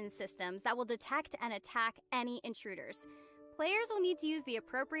automated weapons systems that will detect and attack any intruders. Players will need to use the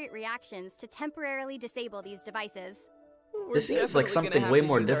appropriate reactions to temporarily disable these devices. We're This seems like definitely gonna something have way to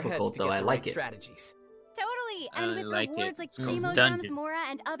more use our heads difficult, to though. get I the like right it. strategies. Totally, and I with like rewards it. like It's called Primo Gems, Dungeons. Mora,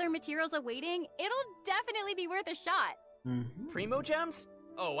 and other materials awaiting, it'll definitely be worth a shot. Primo Gems?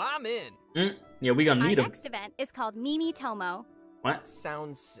 Oh, I'm in. Yeah, we gonna Our need them. next event is called Mimi Tomo. What?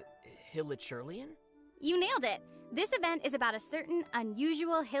 Sounds Hilichurlian? You nailed it. This event is about a certain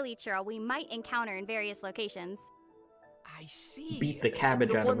unusual hilly churl we might encounter in various locations. I see. Beat the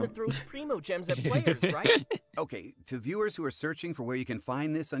cabbage the out of one them. that throws Primo Gems at players, right? Okay, to viewers who are searching for where you can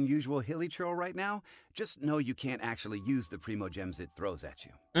find this unusual hilly churl right now, just know you can't actually use the primo gems it throws at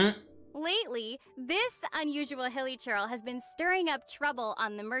you. Lately, this unusual hilly churl has been stirring up trouble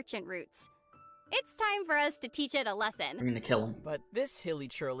on the merchant routes. It's time for us to teach it a We're lesson. gonna kill him. But this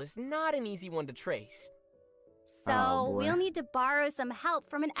Hilichurl is not an easy one to trace. So, Oh, boy. we'll need to borrow some help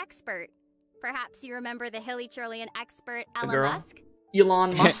from an expert. Perhaps you remember the hilly churlian expert The Ella girl? Musk?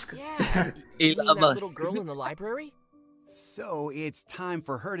 Elon Musk. Yeah, you mean Ella that little Musk. girl in the library? So it's time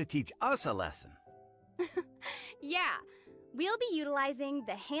for her to teach us a lesson. Yeah. We'll be utilizing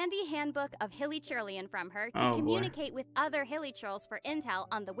the handy handbook of hilly churlian from her to Oh, boy. communicate with other hilly churls for intel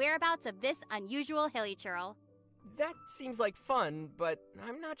on the whereabouts of this unusual hilly churl. That seems like fun, but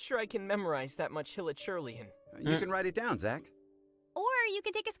I'm not sure I can memorize that much Hilichurlian. You can write it down, Zach. Or you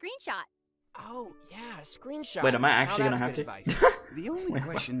can take a screenshot. Oh, yeah, a screenshot. Wait, am I Now actually gonna that's have good to? advice. The only Wait,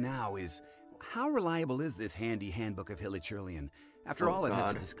 question now is, how reliable is this handy handbook of Hilichurlian? After Oh, all, it has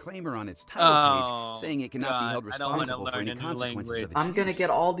a God. disclaimer on its title Oh, page saying it cannot be held God, I don't wanna responsible for learn any a new consequences of language. its I'm gonna use. get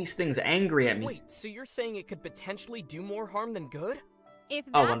all these things angry at me. Wait, so you're saying it could potentially do more harm than good? If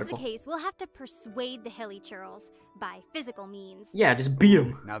Oh, that's wonderful. the case, we'll have to persuade the hilly churls by physical means. Yeah, just beat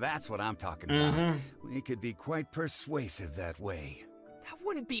him. Now that's what I'm talking about. Mhm. We could be quite persuasive that way. That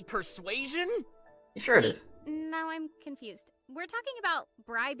wouldn't be persuasion. Sure it is. Now I'm confused. We're talking about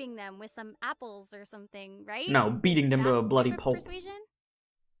bribing them with some apples or something, right? No, beating them to a bloody type of pulp. Persuasion?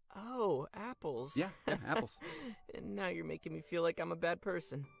 Oh, apples. Yeah, apples. And now you're making me feel like I'm a bad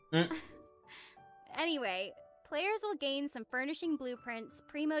person. Anyway, players will gain some furnishing blueprints,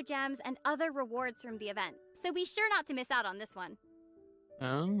 primo gems, and other rewards from the event, so be sure not to miss out on this one.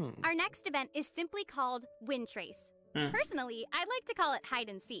 Oh. Our next event is simply called Wind Trace. Personally, I'd like to call it hide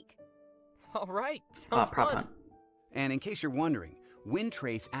and seek. All right, sounds fun. And in case you're wondering, Wind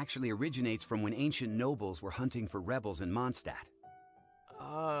Trace actually originates from when ancient nobles were hunting for rebels in Mondstadt.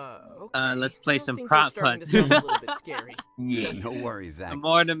 Okay. Let's play some Things prop are starting hunt. to sound a little bit scary. Yeah, no worries, Zach. The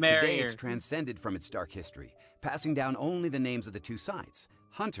more the Today merrier. it's transcended from its dark history, passing down only the names of the two sides,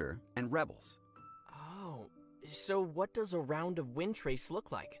 Hunter and Rebels. Oh, so what does a round of Wind Trace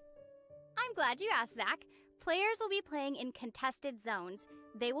look like? I'm glad you asked, Zach. Players will be playing in contested zones.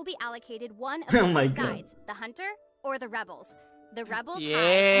 They will be allocated one of the two sides, the Hunter or the Rebels. The Rebels hide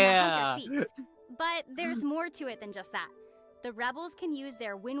and the Hunter seeks. But there's more to it than just that. The Rebels can use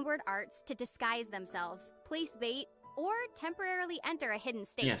their windward arts to disguise themselves, place bait, or temporarily enter a hidden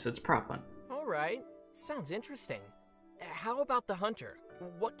state. Yes, it's prop hunt. All right, sounds interesting. How about the Hunter?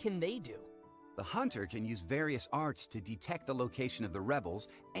 What can they do? The Hunter can use various arts to detect the location of the Rebels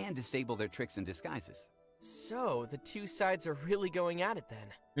and disable their tricks and disguises. So, the two sides are really going at it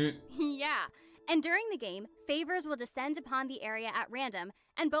then? Yeah, and during the game, favors will descend upon the area at random,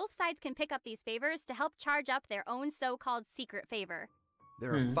 and both sides can pick up these favors to help charge up their own so-called secret favor.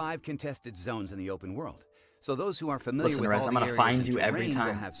 There are 5 contested zones in the open world, so those who are familiar Listen, with Rez, all I'm the gonna areas find and you every terrain time.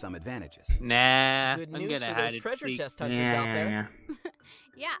 will have some advantages. Nah, Good I'm news gonna for hide those and treasure seek. chest hunters out there.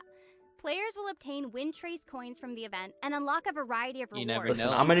 Yeah. Players will obtain Wind Trace coins from the event and unlock a variety of You rewards. never Listen,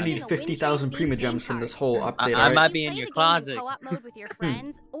 know. I'm gonna including need a Wind 50,000 Trace prima themed gems name from this card. whole update. I alright? might You be can in play your the game closet. in co-op mode with your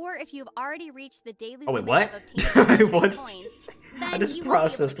friends, or if you've already reached the daily Oh, wait, limit what? of obtaining What Wind did Trace you coins, say? then I just you won't be able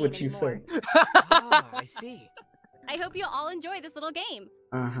to processed gain what you anymore. said. Ah, I see. I hope you'll all enjoy this little game.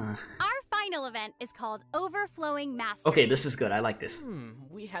 Uh-huh. Our final event is called Overflowing Mastery. Okay, this is good. I like this.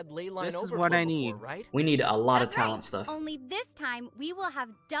 We had Leyline This is Overflow what I before, need. right? We need a lot of That's talent right. stuff. Only this time, we will have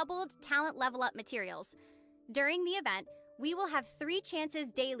doubled talent level up materials. During the event, we will have 3 chances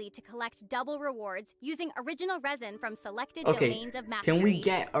daily to collect double rewards using original resin from selected domains of mastery. Can we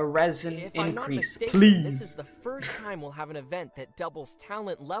get a resin If I'm not increase, mistaken, please? this is the first time we'll have an event that doubles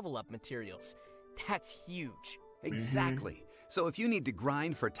talent level up materials. That's huge. Exactly. So if you need to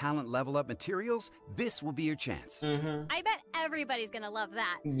grind for talent level up materials, this will be your chance. I bet everybody's gonna love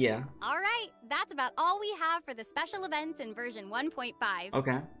that. Yeah. Alright, that's about all we have for the special events in version 1.5.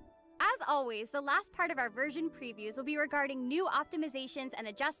 Okay. As always, the last part of our version previews will be regarding new optimizations and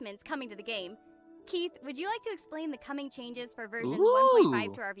adjustments coming to the game. Keith, would you like to explain the coming changes for version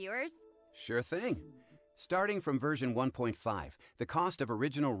 1.5 to our viewers? Sure thing. Starting from version 1.5, the cost of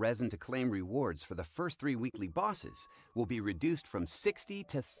original resin to claim rewards for the first 3 weekly bosses will be reduced from 60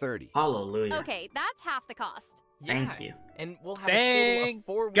 to 30. Hallelujah. Okay, that's half the cost. Thank you. And we'll have a total of Thank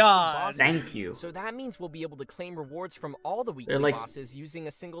 4 weekly God. bosses. Thank you. So that means we'll be able to claim rewards from all the weekly They're like- bosses using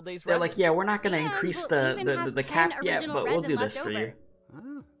a single day's They're resin. like, yeah, we're not gonna And increase we'll even the have 10 cap yet, original but we'll resin do this left for you. over.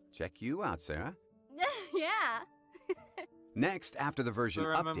 Oh, check you out, Sarah. Yeah. Next, after the version So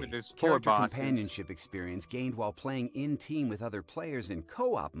remember, update, there's 4 character bosses. companionship experience gained while playing in team with other players in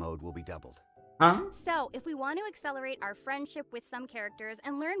co-op mode will be doubled. Huh? So, if we want to accelerate our friendship with some characters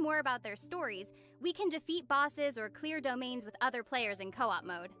and learn more about their stories, we can defeat bosses or clear domains with other players in co-op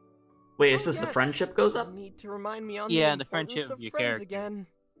mode. Wait, it says the friendship goes up? You need to remind me on Yeah, the the importance friendship of of your friends character. again.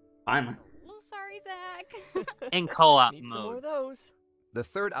 Finally. Oh, sorry, Zach. In co-op Need some more mode. of those. The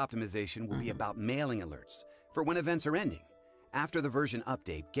third optimization will be about mailing alerts for when events are ending. After the version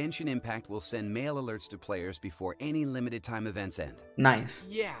update, Genshin Impact will send mail alerts to players before any limited time events end. Nice.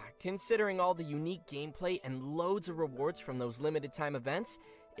 Yeah, considering all the unique gameplay and loads of rewards from those limited time events,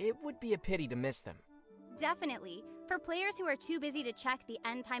 it would be a pity to miss them. Definitely. For players who are too busy to check the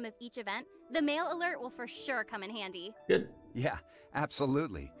end time of each event, the mail alert will for sure come in handy. Good. Yeah,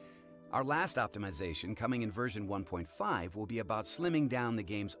 absolutely. Our last optimization, coming in version 1.5, will be about slimming down the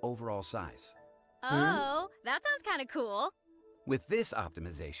game's overall size. Oh, that sounds kind of cool. With this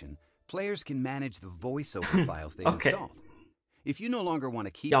optimization, players can manage the voiceover files they've Okay. installed. If you no longer want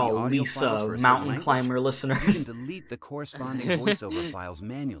to keep Yo, the audio Lisa, files for a certain mountain language, climber you listeners. can delete the corresponding voiceover files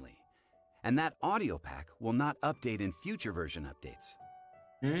manually. And that audio pack will not update in future version updates.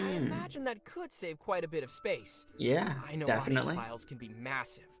 I imagine that could save quite a bit of space. Yeah, I know definitely. audio files can be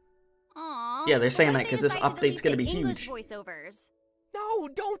massive. Aww. Yeah, they're but saying what that if 'cause they this decide to update's delete gonna the be English huge. voiceovers? No,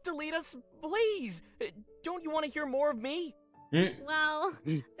 don't delete us, please. Don't you want to hear more of me? Well,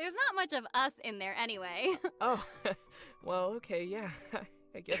 there's not much of us in there anyway. Oh, Well, okay, yeah.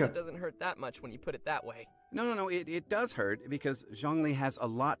 I guess Sure. it doesn't hurt that much when you put it that way. No, it does hurt because Zhongli has a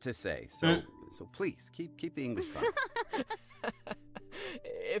lot to say. So please keep the English vibes.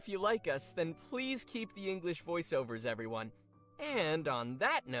 If you like us, then please keep the English voiceovers, everyone. And on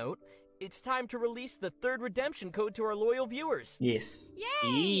that note, it's time to release the 3rd redemption code to our loyal viewers. Yes.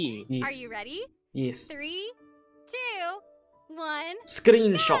 Yay! Yes. Are you ready? Yes. 3, 2, 1.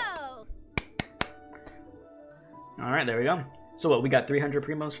 Screenshot. Go! All right, there we go. So what? We got 300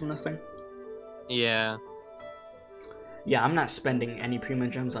 primos from this thing. Yeah. Yeah, I'm not spending any prima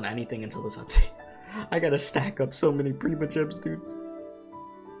gems on anything until this update. I gotta stack up so many prima gems, dude.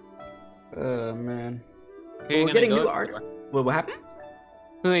 Man. Who We're getting new art. What happened?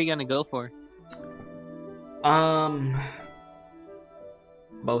 Who are you gonna go for?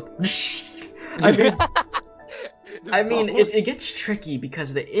 Both. I mean, it gets tricky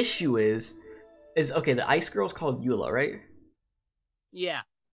because the issue is okay. The ice girl's called Eula, right? Yeah.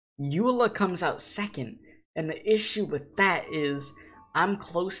 Eula comes out second, and the issue with that is I'm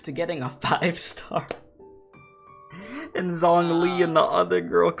close to getting a 5-star, and Zhongli and the other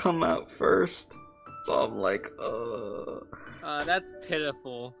girl come out first. So I'm like, That's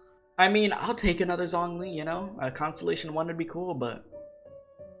pitiful. I mean, I'll take another Zhongli, you know? A Constellation 1 would be cool, but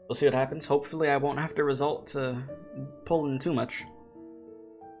we'll see what happens. Hopefully I won't have to resort to pulling too much.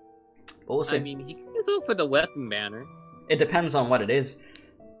 But we'll see. I mean, he can go for the weapon banner. It depends on what it is.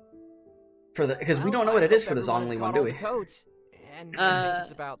 Because we don't know what it is for the Zhongli one, do we? And I think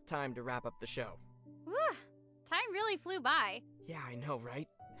it's about time to wrap up the show. Whew, time really flew by. Yeah, I know, right?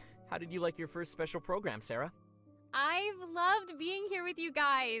 How did you like your first special program, Sarah? I've loved being here with you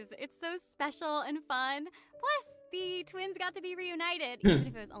guys. It's so special and fun. Plus, the twins got to be reunited, even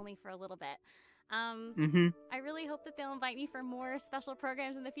if it was only for a little bit. I really hope that they'll invite me for more special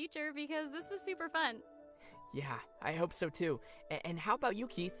programs in the future because this was super fun. Yeah, I hope so too. And how about you,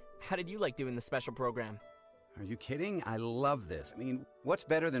 Keith? How did you like doing the special program? Are you kidding? I love this. I mean, what's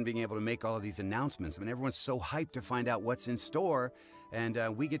better than being able to make all of these announcements? I mean, everyone's so hyped to find out what's in store, and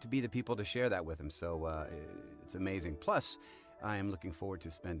we get to be the people to share that with them, so it's amazing. Plus, I am looking forward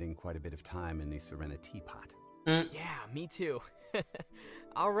to spending quite a bit of time in the Serena Teapot. Yeah, me too.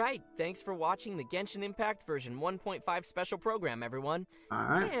 All right, thanks for watching the Genshin Impact version 1.5 special program, everyone. All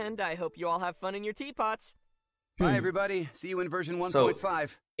right. And I hope you all have fun in your teapots. Bye, everybody. See you in version 1.5. So,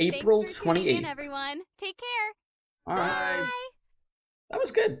 April Thanks for tuning in, 28th. everyone. Take care. All right. Bye. That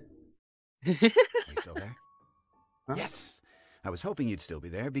was good. Are you still there? Huh? Yes. I was hoping you'd still be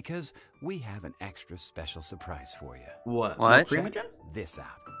there because we have an extra special surprise for you. What? What? Prima gems? This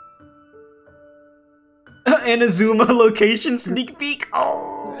out. Inazuma location sneak peek.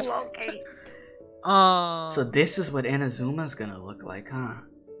 Oh, okay. Oh. So this is what Inazuma's gonna look like, huh?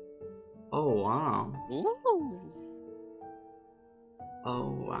 Oh, wow. Ooh.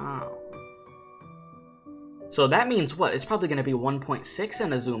 Oh, wow. So that means what? It's probably gonna be 1.6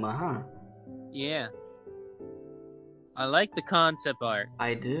 Inazuma, huh? Yeah. I like the concept art.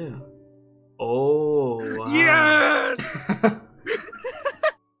 I do. Oh, wow. Yes!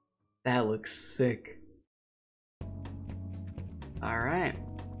 That looks sick. Alright.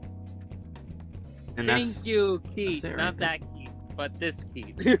 And Thank you, Keith. it right Not there. that Keith, but this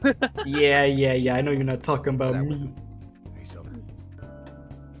Keith. Yeah. I know you're not talking about That me. Are you still there?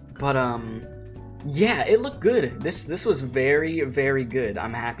 But yeah, it looked good. This was very, very good.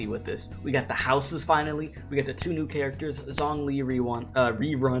 I'm happy with this. We got the houses finally. We got the 2 new characters. Zhongli rerun.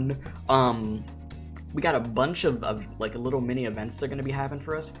 We got a bunch of like little mini events they're gonna be having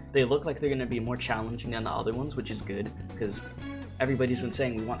for us. They look like they're gonna be more challenging than the other ones, which is good because everybody's been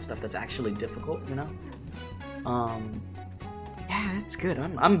saying we want stuff that's actually difficult, you know. Yeah, it's good.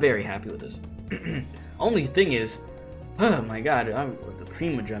 I'm very happy with this. Only thing is, oh my god, the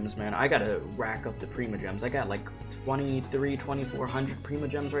Prima Gems, man. I gotta rack up the Prima Gems. I got like 2,400 Prima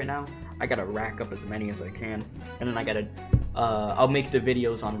Gems right now. I gotta rack up as many as I can. And then I gotta, I'll make the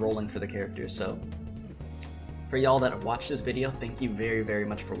videos on rolling for the characters. So, for y'all that have watched this video, thank you very, very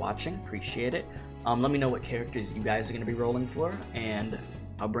much for watching. Appreciate it. Let me know what characters you guys are gonna be rolling for, and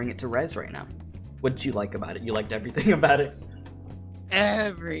I'll bring it to Rez right now. What did you like about it? You liked everything about it?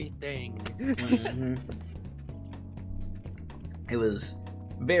 Everything. It was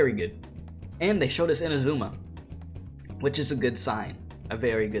very good. And they showed us Inazuma, which is a good sign. A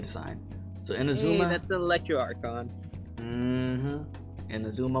very good sign. So Inazuma... Hey, that's Electro Archon.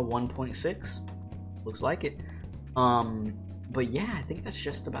 Inazuma 1.6. Looks like it. But yeah, I think that's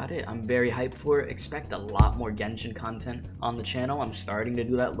just about it. I'm very hyped for it. Expect a lot more Genshin content on the channel. I'm starting to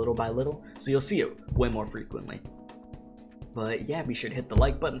do that little by little. So you'll see it way more frequently. But yeah, be sure to hit the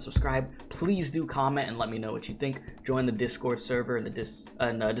like button, subscribe. Please do comment and let me know what you think. Join the Discord server in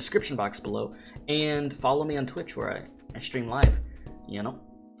the description box below. And follow me on Twitch where I stream live, you know?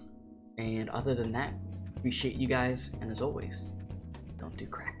 And other than that, appreciate you guys. And as always, don't do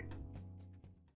crack.